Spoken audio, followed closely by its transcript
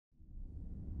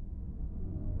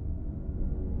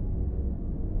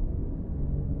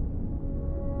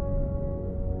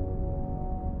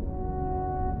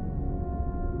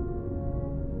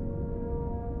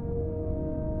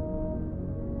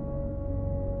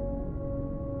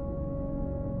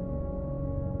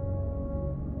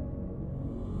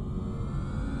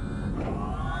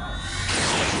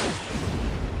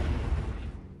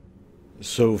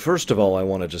So first of all, I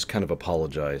want to just kind of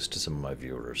apologize to some of my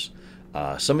viewers.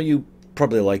 Some of you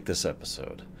probably like this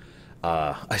episode.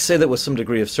 I say that with some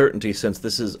degree of certainty since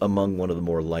this is among one of the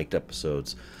more liked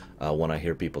episodes when I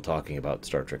hear people talking about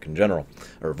Star Trek in general,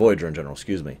 or Voyager in general,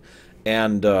 excuse me.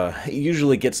 And it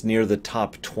usually gets near the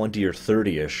top 20 or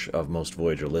 30-ish of most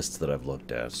Voyager lists that I've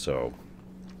looked at, so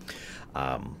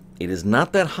it is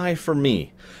not that high for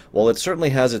me. While it certainly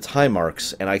has its high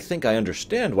marks, and I think I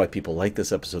understand why people like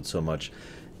this episode so much,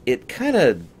 it kind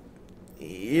of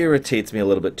irritates me a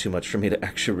little bit too much for me to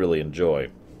actually really enjoy.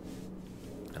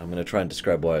 And I'm going to try and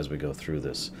describe why as we go through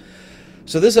this.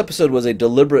 So this episode was a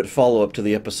deliberate follow-up to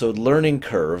the episode Learning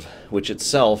Curve, which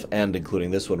itself, and including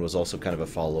this one, was also kind of a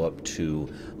follow-up to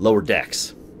Lower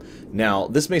Decks. Now,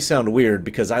 this may sound weird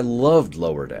because I loved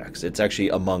Lower Decks. It's actually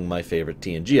among my favorite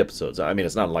TNG episodes. I mean,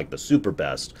 it's not like the super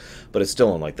best, but it's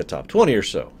still in like the top 20 or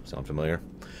so. Sound familiar?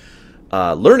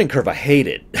 Learning Curve, I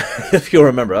hated. If you'll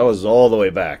remember, that was all the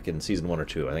way back in season 1 or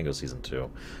 2. I think it was season 2.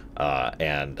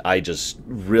 And I just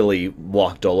really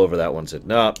walked all over that one and said,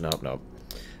 nope, nope, nope.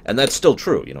 And that's still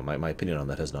true. You know, my opinion on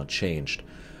that has not changed.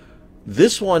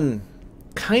 This one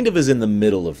kind of is in the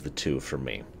middle of the two for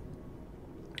me.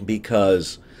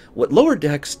 Because what Lower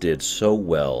Decks did so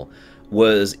well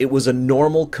was it was a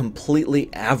normal, completely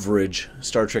average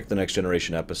Star Trek The Next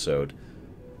Generation episode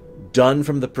done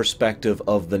from the perspective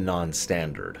of the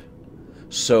non-standard.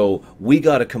 So we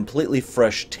got a completely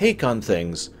fresh take on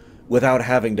things without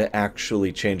having to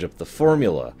actually change up the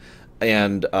formula.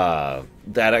 And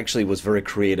that actually was very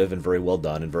creative and very well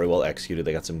done and very well executed.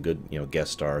 They got some good,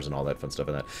 guest stars and all that fun stuff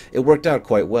in that. It worked out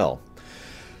quite well.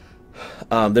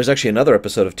 There's actually another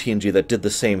episode of TNG that did the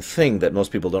same thing that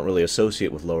most people don't really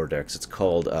associate with Lower Decks. It's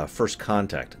called First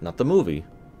Contact. Not the movie,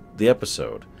 the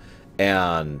episode.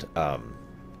 And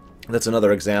that's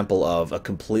another example of a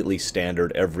completely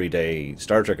standard, everyday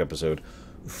Star Trek episode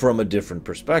from a different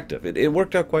perspective. It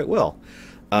worked out quite well.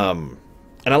 And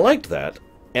I liked that.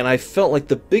 And I felt like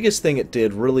the biggest thing it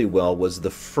did really well was the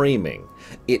framing.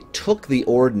 It took the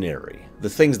ordinary, the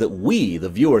things that we, the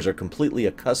viewers, are completely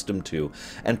accustomed to,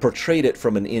 and portrayed it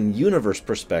from an in-universe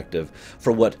perspective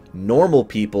for what normal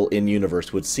people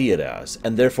in-universe would see it as.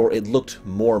 And therefore it looked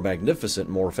more magnificent,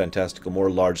 more fantastical, more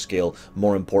large-scale,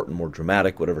 more important, more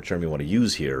dramatic, whatever term you want to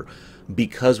use here,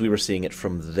 because we were seeing it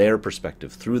from their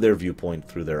perspective, through their viewpoint,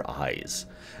 through their eyes.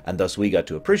 And thus we got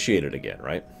to appreciate it again,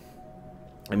 right?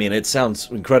 I mean, it sounds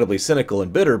incredibly cynical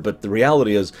and bitter, but the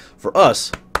reality is, for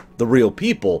us, the real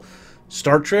people,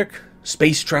 Star Trek,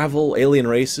 space travel, alien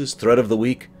races, threat of the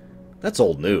week, that's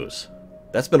old news.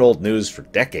 That's been old news for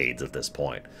decades at this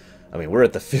point. I mean, we're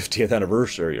at the 50th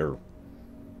anniversary, or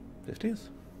 50th?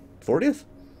 40th?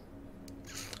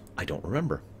 I don't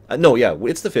remember. No, yeah,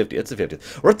 it's the 50th. It's the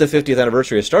 50th. We're at the 50th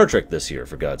anniversary of Star Trek this year,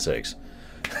 for God's sakes.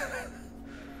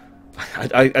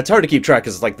 It's hard to keep track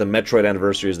because it's like the Metroid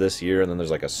anniversary is this year, and then there's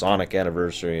like a Sonic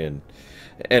anniversary, and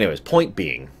anyways, point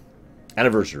being,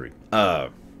 anniversary.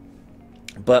 But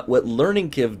what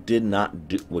Learning Curve did not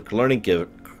do, what Learning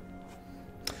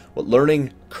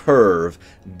Curve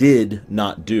did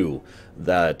not do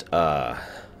that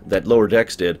that Lower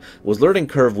Decks did was Learning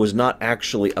Curve was not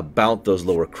actually about those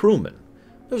lower crewmen.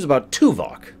 It was about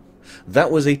Tuvok. That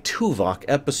was a Tuvok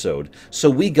episode, so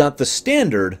we got the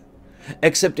standard.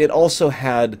 Except it also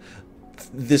had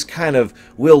this kind of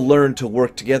we'll learn to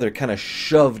work together kind of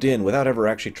shoved in without ever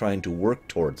actually trying to work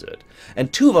towards it.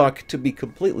 And Tuvok, to be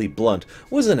completely blunt,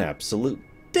 was an absolute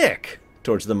dick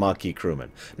towards the Maquis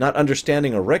crewmen, not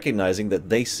understanding or recognizing that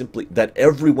that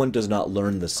everyone does not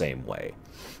learn the same way.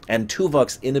 And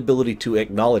Tuvok's inability to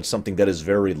acknowledge something that is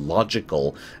very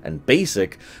logical and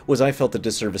basic was, I felt, a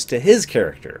disservice to his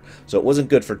character. So it wasn't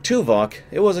good for Tuvok,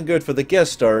 it wasn't good for the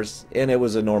guest stars, and it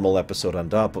was a normal episode on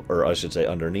top of, or I should say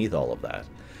underneath all of that.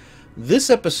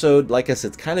 This episode, like I said,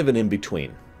 it's kind of an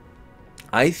in-between.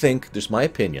 I think, just my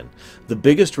opinion, the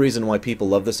biggest reason why people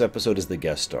love this episode is the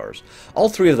guest stars. All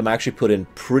three of them actually put in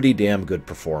pretty damn good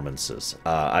performances.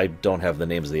 I don't have the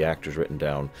names of the actors written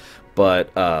down,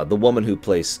 but the woman who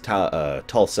plays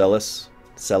Tal Celeste,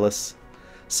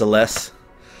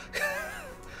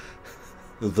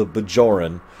 the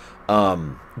Bajoran,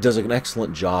 does an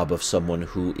excellent job of someone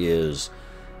who is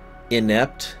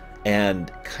inept and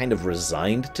kind of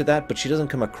resigned to that, but she doesn't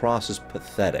come across as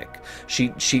pathetic.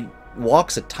 She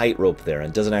walks a tightrope there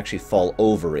and doesn't actually fall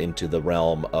over into the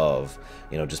realm of,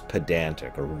 just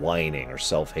pedantic or whining or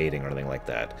self-hating or anything like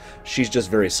that. She's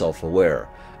just very self-aware.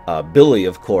 Billy,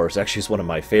 of course, actually is one of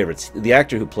my favorites. The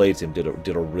actor who plays him did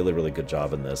a really, really good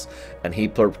job in this. And he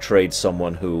portrayed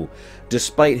someone who,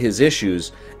 despite his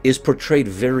issues, is portrayed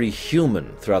very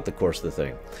human throughout the course of the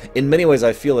thing. In many ways,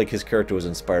 I feel like his character was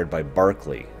inspired by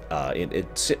Barclay.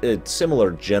 It's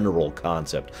similar general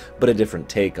concept, but a different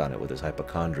take on it with his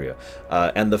hypochondria.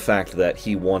 And the fact that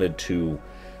he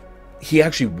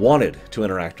actually wanted to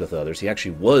interact with others. He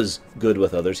actually was good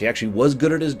with others. He actually was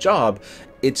good at his job.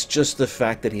 It's just the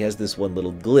fact that he has this one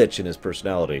little glitch in his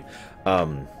personality.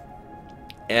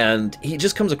 And he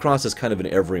just comes across as kind of an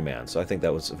everyman, so I think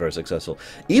that was very successful.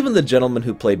 Even the gentleman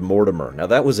who played Mortimer, now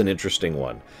that was an interesting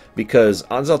one, because,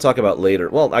 as I'll talk about later,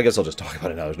 well, I guess I'll just talk about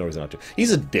it now, there's no reason not to.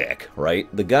 He's a dick, right?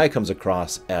 The guy comes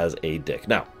across as a dick.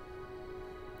 Now,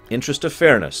 interest of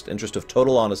fairness, interest of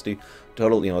total honesty,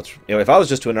 total, if I was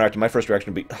just to interact, my first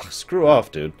reaction would be, oh, screw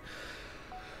off, dude.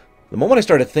 The moment I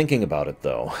started thinking about it,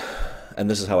 though, and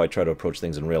this is how I try to approach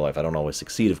things in real life, I don't always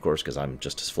succeed, of course, because I'm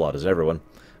just as flawed as everyone,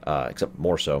 except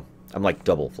more so. I'm like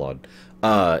double flawed.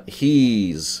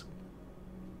 He's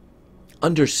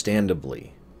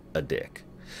understandably a dick.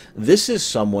 This is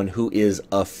someone who is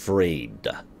afraid.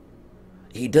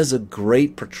 He does a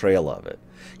great portrayal of it.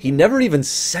 He never even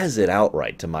says it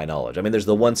outright, to my knowledge. I mean, there's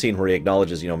the one scene where he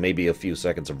acknowledges, maybe a few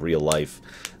seconds of real life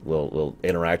will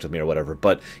interact with me or whatever,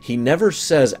 but he never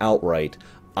says outright,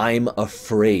 I'm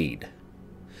afraid.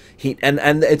 And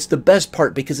it's the best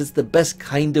part because it's the best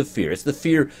kind of fear. It's the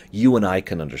fear you and I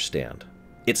can understand.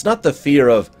 It's not the fear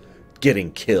of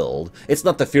getting killed. It's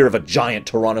not the fear of a giant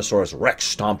Tyrannosaurus Rex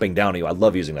stomping down on you. I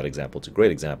love using that example. It's a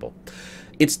great example.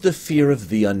 It's the fear of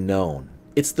the unknown.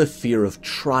 It's the fear of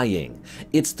trying.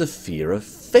 It's the fear of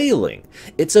failing.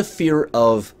 It's a fear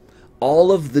of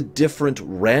all of the different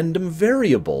random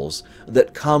variables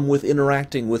that come with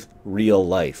interacting with real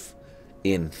life.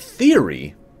 In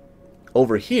theory,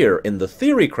 over here, in the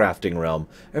theory crafting realm,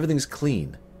 everything's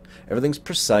clean. Everything's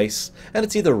precise, and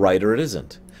it's either right or it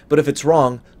isn't. But if it's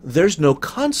wrong, there's no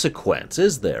consequence,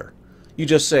 is there? You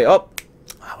just say, oh,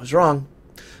 I was wrong.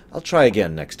 I'll try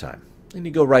again next time. And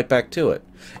you go right back to it.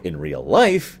 In real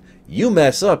life, you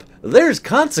mess up, there's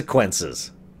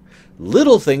consequences.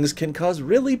 Little things can cause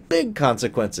really big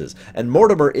consequences, and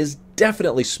Mortimer is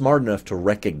definitely smart enough to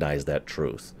recognize that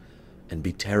truth and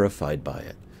be terrified by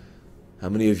it. How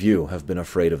many of you have been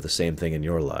afraid of the same thing in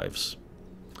your lives?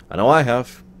 I know I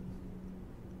have.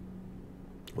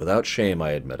 Without shame,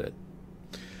 I admit it.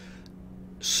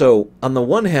 So, on the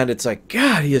one hand, it's like,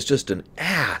 God, he is just an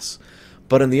ass.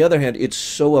 But on the other hand, it's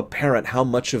so apparent how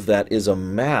much of that is a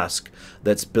mask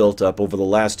that's built up over the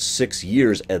last 6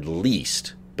 years at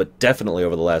least, but definitely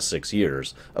over the last 6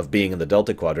 years of being in the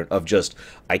Delta Quadrant, of just,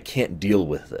 I can't deal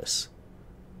with this.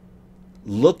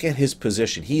 Look at his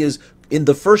position. He is, in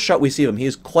the first shot we see of him, he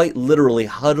is quite literally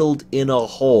huddled in a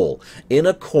hole, in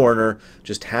a corner,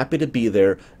 just happy to be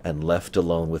there and left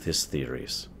alone with his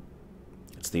theories.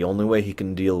 It's the only way he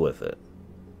can deal with it.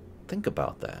 Think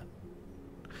about that.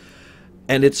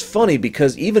 And it's funny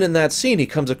because even in that scene he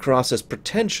comes across as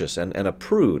pretentious and a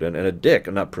prude and a dick.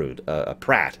 Not prude, a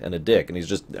prat and a dick. And he's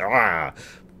just, ah.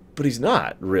 But he's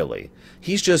not, really.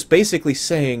 He's just basically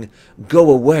saying, go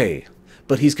away.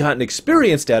 But he's gotten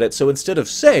experienced at it, so instead of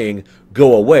saying,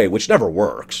 go away, which never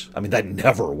works. I mean, that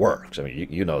never works. I mean,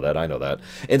 you know that, I know that.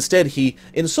 Instead, he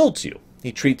insults you.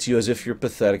 He treats you as if you're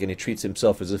pathetic, and he treats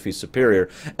himself as if he's superior.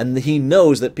 And he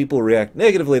knows that people react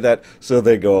negatively to that, so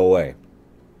they go away.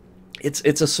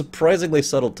 It's a surprisingly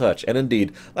subtle touch, and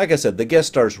indeed, like I said, the guest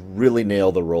stars really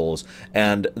nail the roles,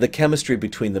 and the chemistry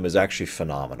between them is actually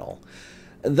phenomenal.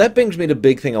 That brings me to a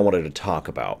big thing I wanted to talk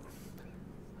about.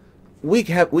 We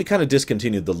kind of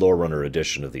discontinued the Lore Runner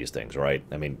edition of these things, right?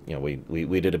 I mean,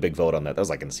 we did a big vote on that. That was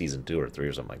like in season 2 or 3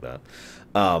 or something like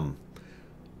that.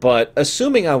 But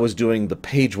assuming I was doing the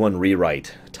page 1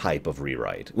 rewrite type of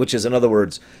rewrite, which is, in other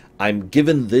words, I'm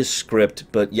given this script,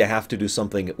 but you have to do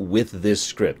something with this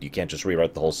script. You can't just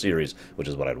rewrite the whole series, which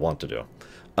is what I'd want to do.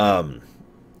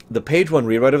 The page 1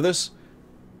 rewrite of this,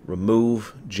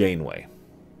 remove Janeway.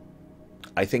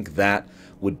 I think that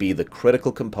would be the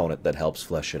critical component that helps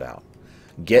flesh it out.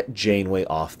 Get Janeway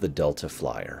off the Delta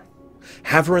Flyer.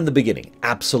 Have her in the beginning,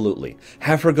 absolutely.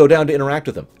 Have her go down to interact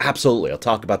with them, absolutely. I'll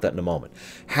talk about that in a moment.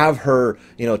 Have her,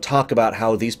 talk about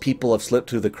how these people have slipped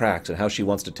through the cracks and how she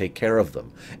wants to take care of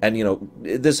them. And,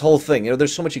 this whole thing,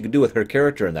 there's so much you can do with her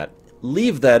character in that.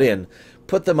 Leave that in,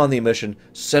 put them on the mission,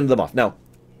 send them off. Now,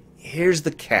 here's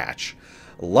the catch.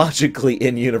 Logically,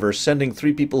 in-universe, sending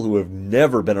 3 people who have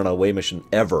never been on a away mission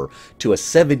ever to a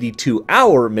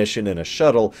 72-hour mission in a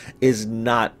shuttle is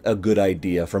not a good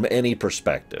idea from any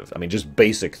perspective. I mean, just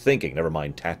basic thinking, never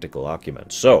mind tactical acumen.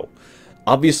 So,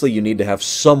 Obviously, you need to have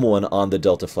someone on the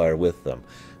Delta Flyer with them.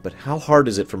 But how hard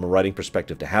is it from a writing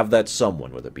perspective to have that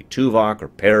someone, whether it be Tuvok or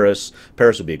Paris?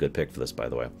 Paris would be a good pick for this, by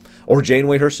the way. Or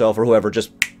Janeway herself or whoever,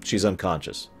 just she's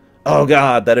unconscious. Oh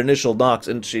god, that initial knocks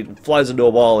and she flies into a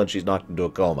wall and she's knocked into a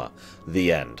coma.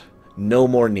 The end. No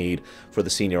more need for the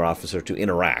senior officer to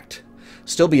interact.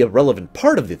 Still be a relevant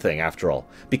part of the thing, after all,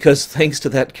 because thanks to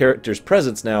that character's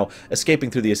presence now,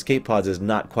 escaping through the escape pods is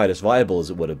not quite as viable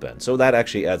as it would have been. So that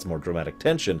actually adds more dramatic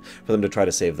tension for them to try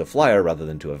to save the flyer rather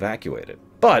than to evacuate it.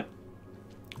 But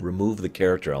remove the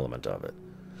character element of it.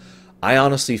 I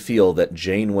honestly feel that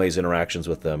Janeway's interactions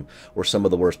with them were some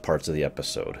of the worst parts of the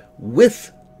episode,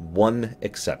 with one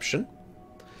exception.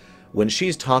 When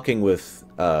she's talking with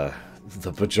the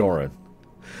Bajoran,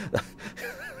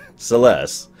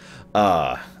 Celeste,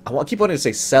 I keep wanting to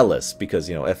say Celis because,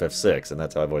 you know, FF6, and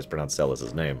that's how I've always pronounced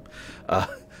Celis' name.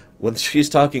 When she's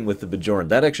talking with the Bajoran,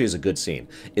 that actually is a good scene.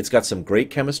 It's got some great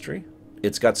chemistry.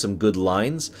 It's got some good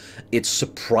lines. It's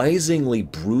surprisingly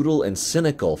brutal and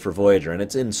cynical for Voyager, and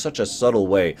it's in such a subtle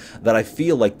way that I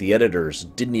feel like the editors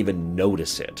didn't even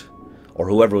notice it. Or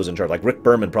whoever was in charge. Like Rick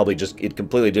Berman probably just, it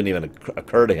completely didn't even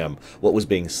occur to him what was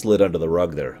being slid under the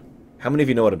rug there. How many of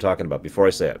you know what I'm talking about before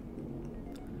I say it?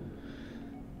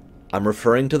 I'm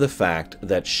referring to the fact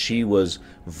that she was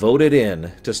voted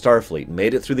in to Starfleet,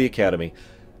 made it through the Academy,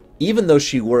 even though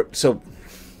she worked, so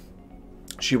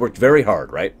she worked very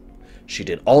hard, right? She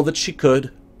did all that she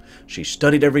could, she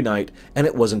studied every night, and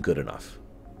it wasn't good enough.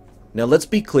 Now let's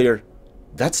be clear,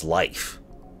 that's life.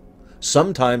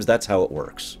 Sometimes that's how it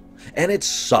works. And it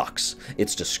sucks.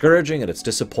 It's discouraging and it's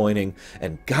disappointing,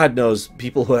 and God knows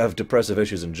people who have depressive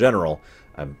issues in general,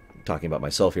 I'm talking about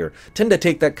myself here, tend to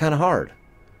take that kind of hard.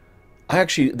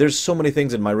 There's so many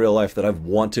things in my real life that I've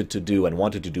wanted to do and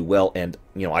wanted to do well, and,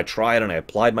 you know, I tried and I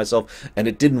applied myself, and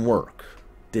it didn't work.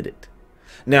 Did it?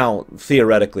 Now,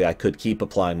 theoretically, I could keep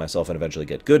applying myself and eventually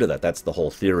get good at that. That's the whole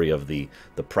theory of the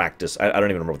practice. I don't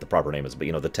even remember what the proper name is, but,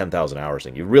 you know, the 10,000 hours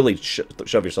thing. You really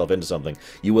shove yourself into something,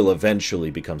 you will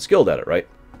eventually become skilled at it, right?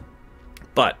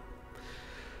 But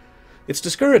it's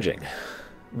discouraging.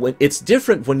 It's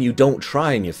different when you don't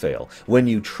try and you fail. When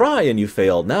you try and you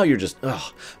fail, now you're just,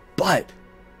 ugh. But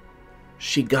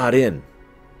she got in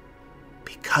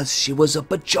because she was a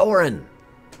Bajoran.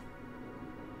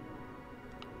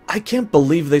 I can't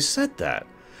believe they said that.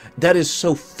 That is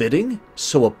so fitting,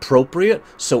 so appropriate,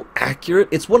 so accurate.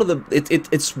 It's one of the...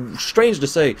 It's strange to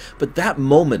say, but that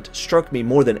moment struck me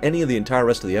more than any of the entire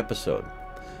rest of the episode.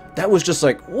 That was just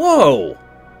like, whoa!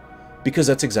 Because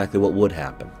that's exactly what would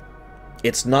happen.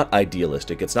 It's not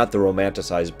idealistic. It's not the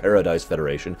romanticized Paradise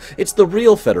Federation. It's the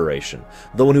real Federation.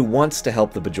 The one who wants to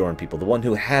help the Bajoran people. The one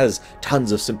who has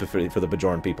tons of sympathy for the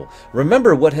Bajoran people.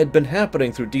 Remember what had been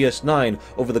happening through DS9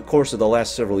 over the course of the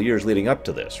last several years leading up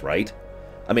to this, right?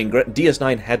 I mean,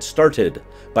 DS9 had started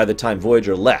by the time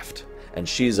Voyager left. And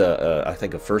she's, I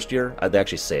think, a first year? They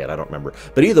actually say it. I don't remember.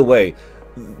 But either way,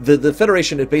 the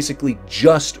Federation had basically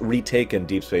just retaken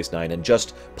Deep Space Nine and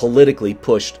just politically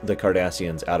pushed the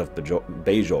Cardassians out of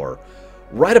Bajor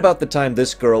right about the time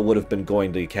this girl would have been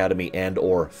going to the Academy and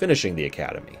or finishing the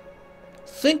Academy.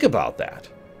 Think about that.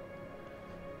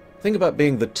 Think about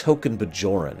being the token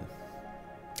Bajoran.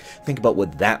 Think about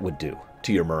what that would do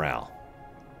to your morale.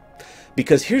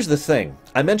 Because here's the thing.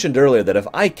 I mentioned earlier that if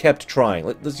I kept trying,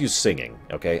 let's use singing,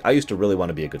 okay? I used to really want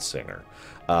to be a good singer.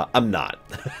 I'm not.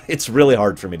 It's really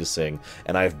hard for me to sing,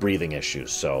 and I have breathing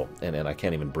issues, so, and I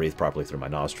can't even breathe properly through my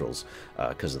nostrils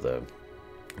because of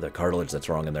the cartilage that's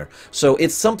wrong in there. So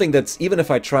it's something that's, even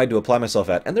if I tried to apply myself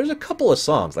at, and there's a couple of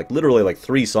songs, like literally like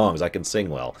 3 songs I can sing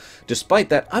well. Despite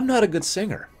that, I'm not a good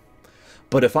singer.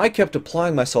 But if I kept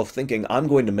applying myself thinking I'm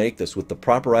going to make this with the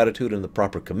proper attitude and the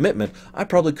proper commitment, I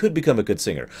probably could become a good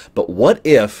singer. But what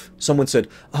if someone said,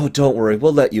 oh, don't worry,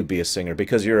 we'll let you be a singer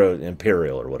because you're an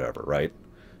Imperial or whatever, right?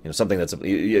 You know, something that's,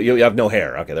 you have no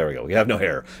hair. Okay, there we go. You have no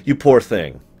hair. You poor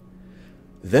thing.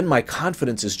 Then my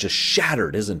confidence is just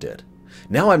shattered, isn't it?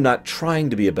 Now I'm not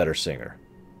trying to be a better singer.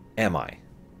 Am I?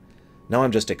 Now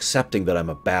I'm just accepting that I'm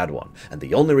a bad one. And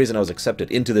the only reason I was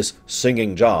accepted into this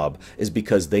singing job is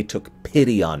because they took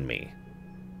pity on me.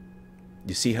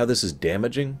 You see how this is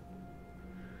damaging?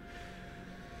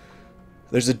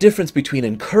 There's a difference between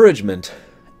encouragement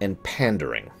and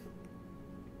pandering.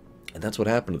 And that's what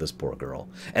happened to this poor girl.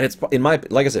 And it's,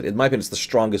 like I said, in my opinion, it's the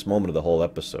strongest moment of the whole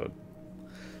episode.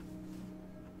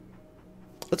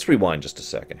 Let's rewind just a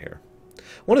second here.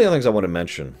 One of the other things I want to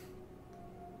mention...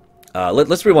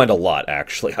 let's rewind a lot,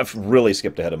 actually. I've really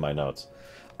skipped ahead of my notes.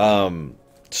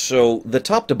 So, the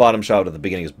top-to-bottom shot at the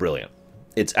beginning is brilliant.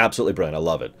 It's absolutely brilliant. I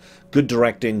love it. Good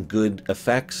directing, good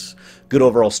effects, good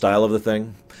overall style of the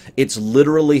thing. It's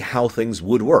literally how things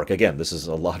would work. Again, this is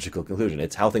a logical conclusion.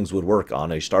 It's how things would work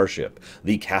on a starship.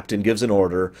 The captain gives an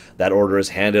order. That order is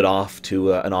handed off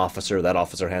to an officer. That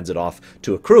officer hands it off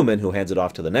to a crewman, who hands it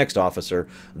off to the next officer.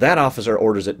 That officer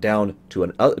orders it down to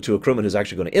a crewman who's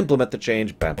actually going to implement the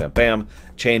change. Bam, bam, bam.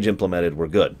 Change implemented. We're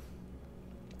good.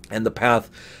 And the path,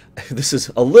 this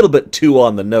is a little bit too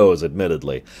on the nose,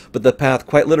 admittedly, but the path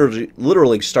quite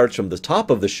literally starts from the top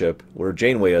of the ship, where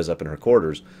Janeway is up in her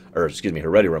quarters, or excuse me, her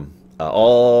ready room,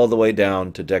 all the way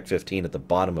down to deck 15 at the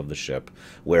bottom of the ship,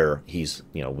 where he's,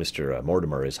 Mr.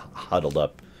 Mortimer is huddled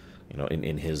up,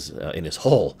 in his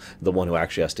hole, the one who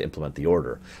actually has to implement the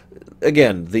order.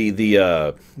 Again,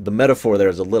 the metaphor there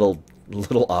is a little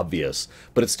obvious,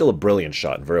 but it's still a brilliant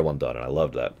shot and very well done, and I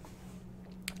loved that.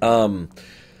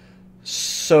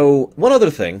 So, one other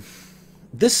thing.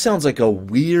 This sounds like a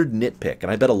weird nitpick,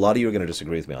 and I bet a lot of you are going to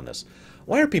disagree with me on this.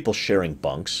 Why are people sharing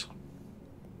bunks?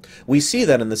 We see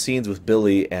that in the scenes with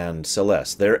Billy and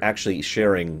Celeste. They're actually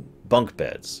sharing bunk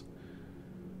beds.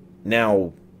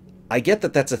 Now, I get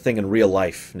that that's a thing in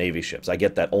real-life Navy ships. I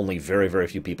get that only very, very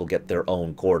few people get their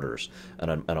own quarters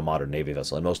on a modern Navy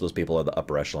vessel, and most of those people are the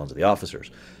upper echelons of the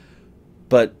officers.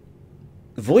 But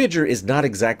Voyager is not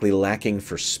exactly lacking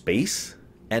for space,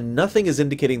 and nothing is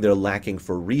indicating they're lacking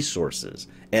for resources.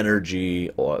 Energy,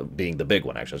 or being the big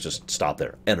one, actually. Let's just stop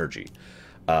there. Energy.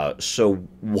 So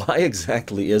why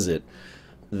exactly is it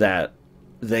that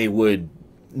they would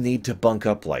need to bunk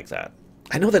up like that?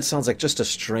 I know that sounds like just a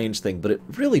strange thing, but it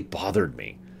really bothered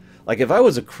me. Like, if I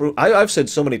was a crew... I've said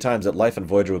so many times that life in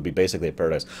Voyager would be basically a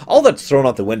paradise. All that's thrown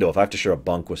out the window if I have to share a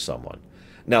bunk with someone.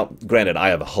 Now, granted, I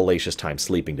have a hellacious time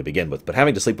sleeping to begin with, but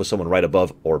having to sleep with someone right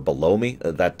above or below me,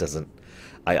 that doesn't...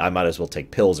 I might as well take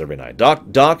pills every night.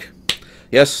 Doc?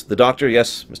 Yes, the doctor?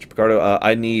 Yes, Mr. Picardo.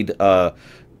 I need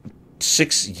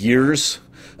 6 years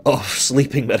of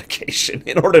sleeping medication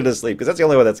in order to sleep, because that's the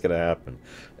only way that's going to happen.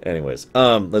 Anyways,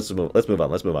 let's move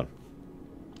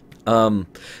on.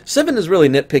 Seven is really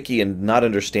nitpicky and not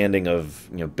understanding of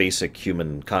basic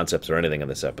human concepts or anything in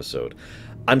this episode.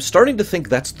 I'm starting to think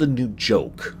that's the new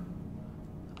joke.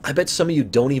 I bet some of you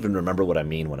don't even remember what I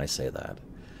mean when I say that.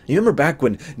 You remember back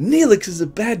when Neelix is a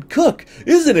bad cook?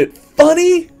 Isn't it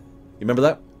funny? You remember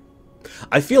that?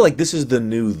 I feel like this is the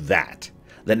new that.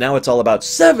 That now it's all about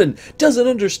Seven doesn't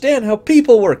understand how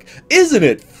people work. Isn't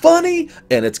it funny?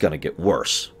 And it's going to get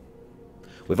worse.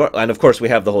 And of course we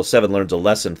have the whole Seven learns a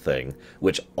lesson thing,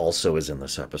 which also is in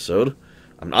this episode.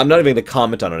 I'm not even going to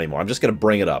comment on it anymore. I'm just going to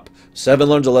bring it up. Seven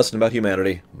learns a lesson about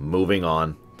humanity. Moving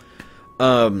on.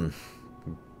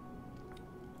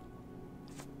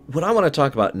 What I want to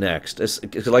talk about next is,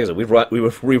 because like I said,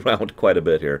 we've rewound quite a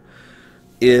bit here,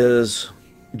 is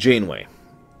Janeway.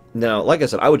 Now, like I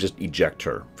said, I would just eject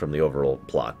her from the overall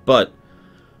plot. But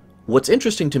what's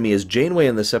interesting to me is Janeway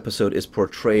in this episode is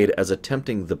portrayed as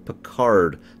attempting the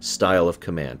Picard style of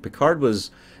command. Picard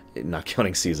was, not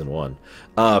counting season 1,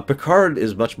 Picard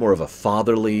is much more of a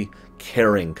fatherly,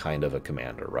 caring kind of a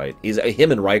commander, right?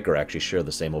 Him and Riker actually share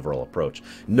the same overall approach.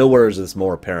 Nowhere is this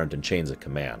more apparent in Chains of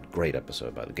Command. Great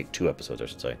episode, by the way. 2 episodes, I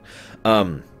should say.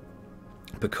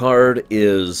 Picard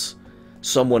is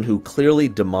someone who clearly,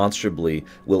 demonstrably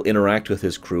will interact with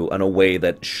his crew in a way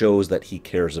that shows that he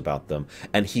cares about them,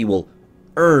 and he will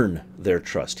earn their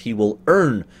trust. He will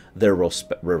earn their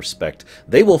respect.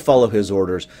 They will follow his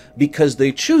orders because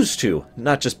they choose to,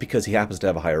 not just because he happens to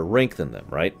have a higher rank than them,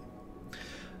 right?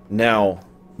 Now,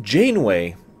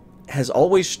 Janeway has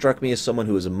always struck me as someone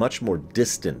who is a much more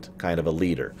distant kind of a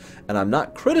leader, and I'm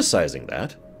not criticizing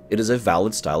that. It is a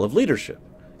valid style of leadership.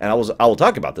 And I will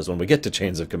talk about this when we get to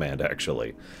Chains of Command,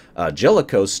 actually.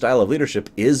 Jellicoe's style of leadership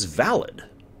is valid.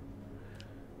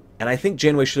 And I think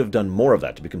Janeway should have done more of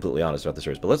that, to be completely honest, about the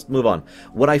series. But let's move on.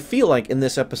 What I feel like in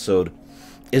this episode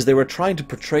is they were trying to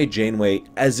portray Janeway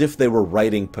as if they were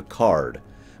writing Picard.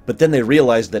 But then they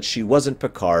realized that she wasn't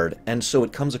Picard, and so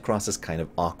it comes across as kind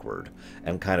of awkward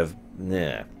and kind of,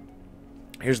 nah.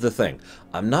 Here's the thing.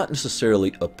 I'm not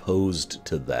necessarily opposed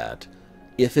to that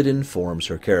if it informs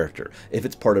her character, if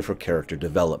it's part of her character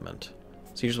development.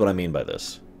 So here's what I mean by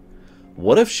this.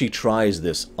 What if she tries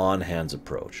this on-hands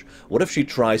approach? What if she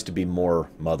tries to be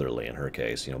more motherly, in her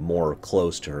case, more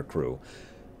close to her crew?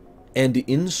 And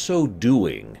in so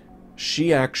doing,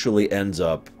 she actually ends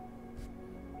up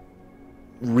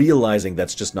realizing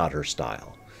that's just not her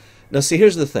style. Now, see,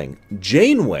 here's the thing.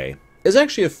 Janeway is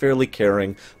actually a fairly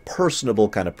caring, personable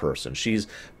kind of person. She's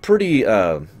pretty,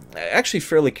 actually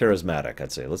fairly charismatic,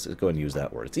 I'd say. Let's go and use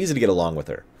that word. It's easy to get along with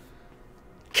her.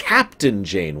 Captain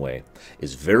Janeway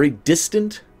is very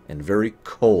distant and very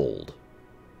cold.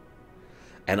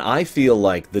 And I feel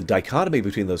like the dichotomy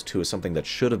between those two is something that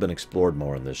should have been explored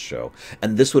more in this show.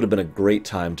 And this would have been a great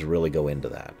time to really go into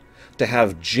that. To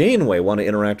have Janeway want to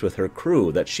interact with her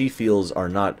crew that she feels are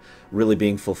not really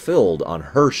being fulfilled on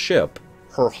her ship,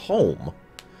 her home.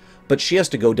 But she has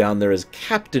to go down there as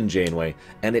Captain Janeway,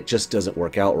 and it just doesn't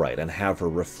work out right. And have her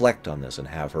reflect on this and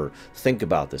have her think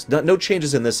about this. No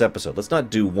changes in this episode. Let's not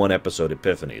do one episode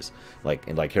epiphanies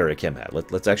like Harry Kim had.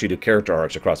 Let's actually do character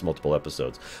arcs across multiple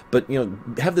episodes. But, you know,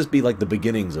 have this be like the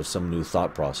beginnings of some new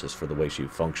thought process for the way she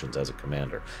functions as a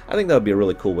commander. I think that would be a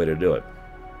really cool way to do it.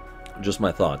 Just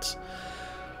my thoughts.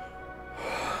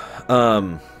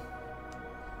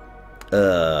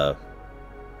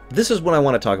 This is when I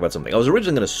want to talk about something. I was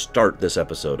originally going to start this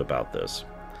episode about this.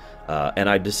 And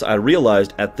I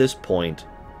realized at this point,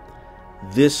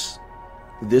 this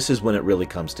is when it really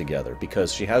comes together.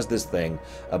 Because she has this thing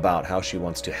about how she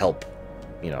wants to help,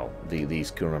 you know, these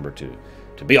crew members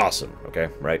to be awesome, okay,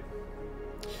 right?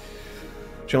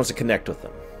 She wants to connect with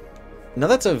them. Now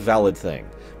that's a valid thing.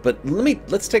 But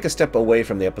let's take a step away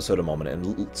from the episode a moment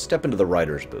and step into the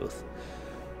writer's booth.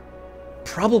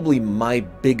 Probably my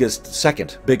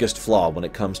second biggest flaw when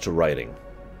it comes to writing.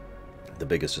 The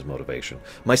biggest is motivation.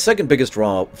 My second biggest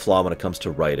flaw when it comes to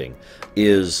writing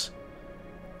is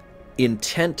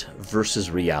intent versus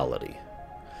reality.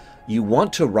 You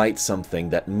want to write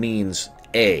something that means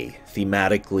A,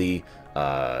 thematically,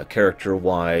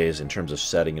 character-wise, in terms of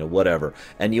setting, you know, whatever,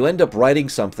 and you end up writing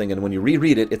something, and when you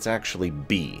reread it, it's actually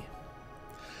B.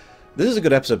 This is a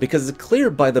good episode because it's clear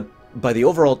by the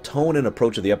overall tone and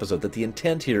approach of the episode that the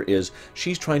intent here is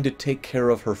she's trying to take care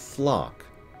of her flock.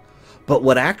 But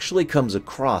what actually comes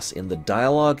across in the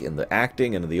dialogue, in the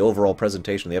acting, and in the overall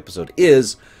presentation of the episode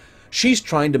is she's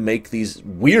trying to make these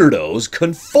weirdos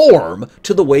conform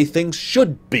to the way things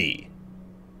should be.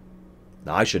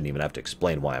 Now, I shouldn't even have to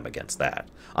explain why I'm against that.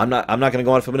 I'm not going to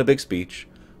go off in a big speech.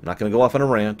 I'm not going to go off on a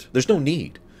rant. There's no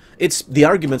need. The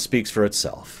argument speaks for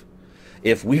itself.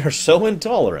 If we are so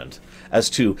intolerant as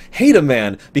to hate a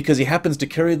man because he happens to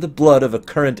carry the blood of a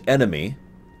current enemy,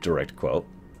 direct quote,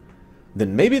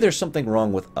 then maybe there's something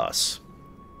wrong with us.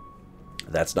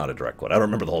 That's not a direct quote. I don't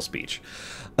remember the whole speech.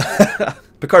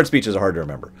 Picard's speeches are hard to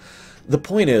remember. The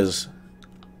point is,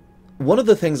 one of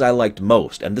the things I liked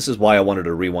most, and this is why I wanted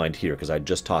to rewind here, because I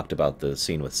just talked about the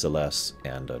scene with Celeste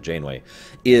and Janeway,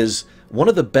 is one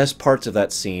of the best parts of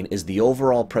that scene is the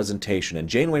overall presentation, and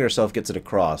Janeway herself gets it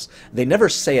across. They never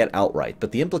say it outright,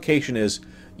 but the implication is,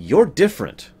 you're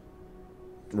different,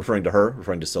 referring to her,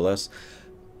 referring to Celeste,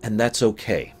 and that's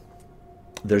okay.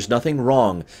 There's nothing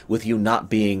wrong with you not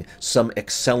being some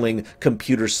excelling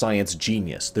computer science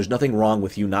genius. There's nothing wrong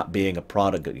with you not being a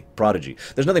prodigy.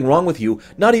 There's nothing wrong with you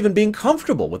not even being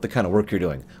comfortable with the kind of work you're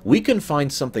doing. We can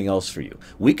find something else for you.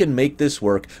 We can make this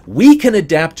work. We can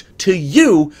adapt to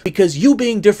you because you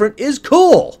being different is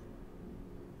cool.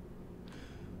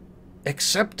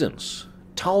 Acceptance,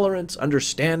 tolerance,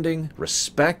 understanding,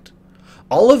 respect,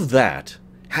 all of that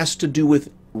has to do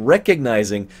with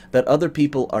recognizing that other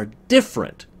people are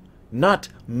different, not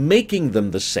making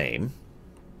them the same,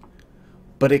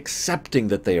 but accepting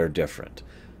that they are different.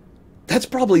 That's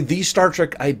probably the Star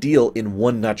Trek ideal in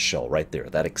one nutshell right there.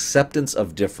 That acceptance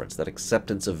of difference, that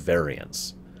acceptance of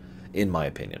variance, in my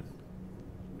opinion.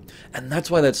 And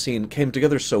that's why that scene came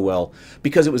together so well,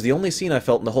 because it was the only scene I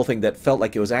felt in the whole thing that felt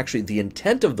like it was actually the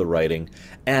intent of the writing,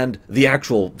 and the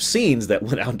actual scenes that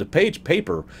went out into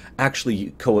paper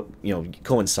actually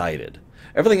coincided.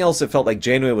 Everything else, it felt like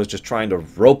Janeway was just trying to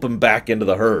rope him back into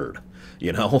the herd,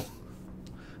 you know?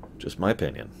 Just my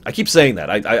opinion. I keep saying that.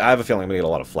 I have a feeling I'm going to get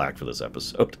a lot of flack for this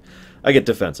episode. I get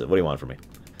defensive. What do you want from me?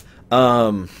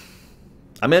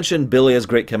 I mentioned Billy has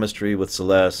great chemistry with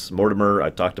Celeste. Mortimer, I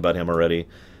talked about him already.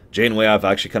 Janeway, I've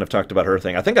actually kind of talked about her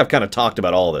thing. I think I've kind of talked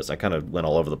about all of this. I kind of went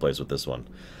all over the place with this one.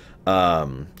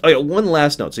 Oh yeah, one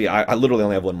last note. See, I literally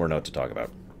only have one more note to talk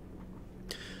about.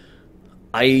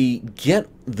 I get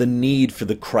the need for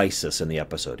the crisis in the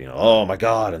episode. You know, oh my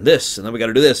god, and this, and then we got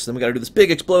to do this, and then we got to do this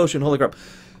big explosion. Holy crap!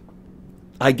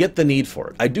 I get the need for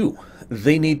it. I do.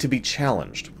 They need to be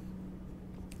challenged.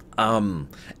 And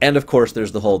of course,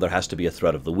 there's the whole there has to be a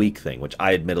threat of the week thing, which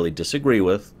I admittedly disagree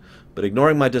with. But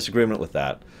ignoring my disagreement with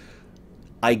that,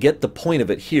 I get the point of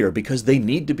it here because they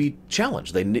need to be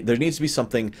challenged. There needs to be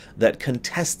something that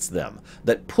contests them,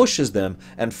 that pushes them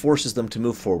and forces them to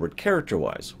move forward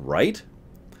character-wise, right?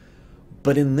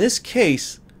 But in this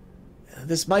case,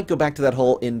 this might go back to that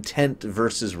whole intent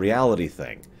versus reality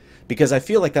thing. Because I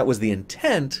feel like that was the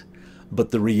intent,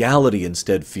 but the reality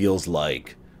instead feels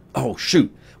like, oh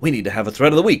shoot, we need to have a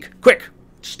threat of the week. Quick!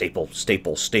 Staple,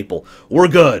 staple, staple. We're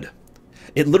good!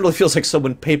 It literally feels like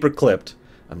someone paper-clipped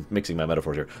I'm mixing my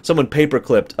metaphors here. Someone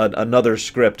paperclipped another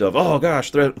script of, oh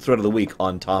gosh, thread of the week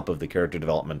on top of the character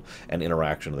development and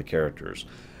interaction of the characters.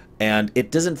 And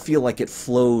it doesn't feel like it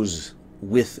flows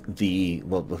with the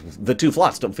two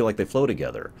plots don't feel like they flow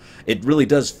together. It really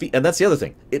does and that's the other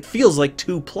thing. It feels like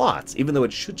two plots, even though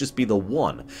it should just be the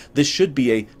one. This should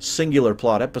be a singular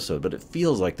plot episode, but it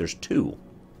feels like there's two.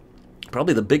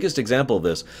 Probably the biggest example of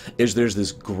this is there's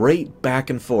this great back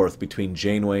and forth between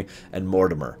Janeway and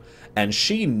Mortimer. And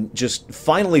she just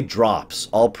finally drops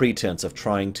all pretense of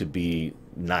trying to be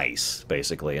nice,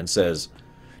 basically, and says,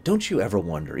 don't you ever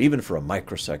wonder, even for a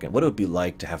microsecond, what it would be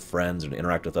like to have friends and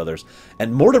interact with others?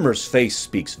 And Mortimer's face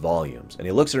speaks volumes. And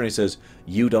he looks at her and he says,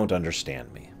 you don't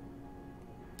understand me.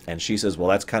 And she says, well,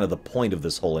 that's kind of the point of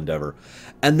this whole endeavor.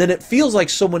 And then it feels like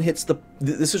someone hits the...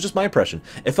 This is just my impression.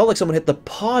 It felt like someone hit the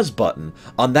pause button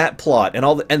on that plot,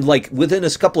 and like within a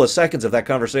couple of seconds of that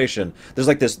conversation, there's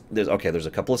like this... There's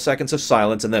a couple of seconds of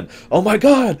silence, and then, oh my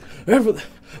God,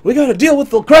 we got to deal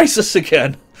with the crisis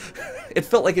again. It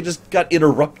felt like it just got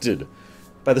interrupted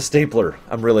by the stapler.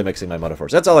 I'm really mixing my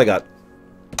metaphors. That's all I got.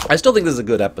 I still think this is a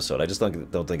good episode. I just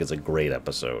don't think it's a great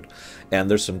episode. And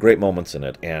there's some great moments in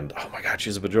it. And, oh my God,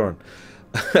 she's a Bajoran.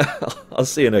 I'll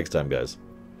see you next time, guys.